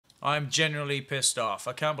I'm genuinely pissed off.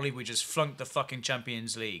 I can't believe we just flunked the fucking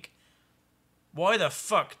Champions League. Why the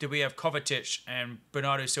fuck do we have Kovacic and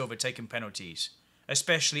Bernardo Silva taking penalties?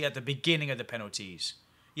 Especially at the beginning of the penalties.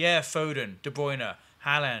 Yeah, Foden, De Bruyne,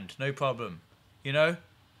 Haaland, no problem. You know?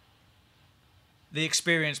 The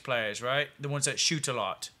experienced players, right? The ones that shoot a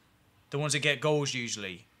lot. The ones that get goals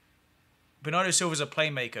usually. Bernardo Silva's a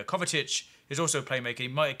playmaker. Kovacic is also a playmaker. He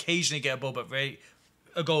might occasionally get a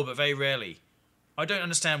goal, but very rarely. I don't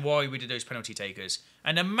understand why we did those penalty takers.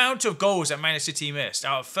 And the amount of goals that Man City missed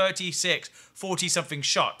out of 36, 40-something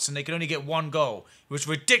shots, and they could only get one goal. It was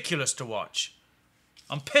ridiculous to watch.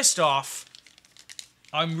 I'm pissed off.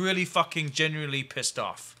 I'm really fucking genuinely pissed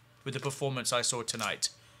off with the performance I saw tonight.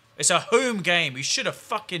 It's a home game. We should have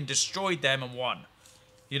fucking destroyed them and won.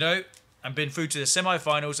 You know? And been through to the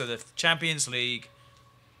semi-finals of the Champions League.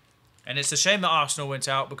 And it's a shame that Arsenal went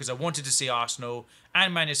out because I wanted to see Arsenal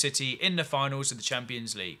and Man City in the finals of the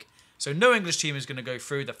Champions League. So no English team is going to go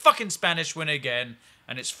through. The fucking Spanish win again.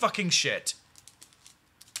 And it's fucking shit.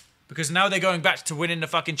 Because now they're going back to winning the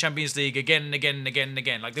fucking Champions League again and again and again and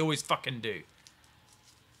again. Like they always fucking do.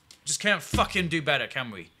 Just can't fucking do better,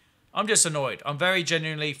 can we? I'm just annoyed. I'm very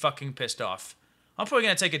genuinely fucking pissed off. I'm probably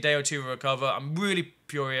going to take a day or two to recover. I'm really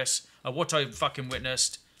furious at what I fucking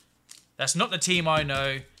witnessed. That's not the team I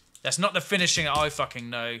know. That's not the finishing I fucking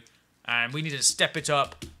know. And we need to step it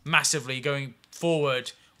up massively going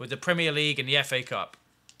forward with the Premier League and the FA Cup.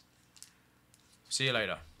 See you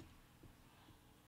later.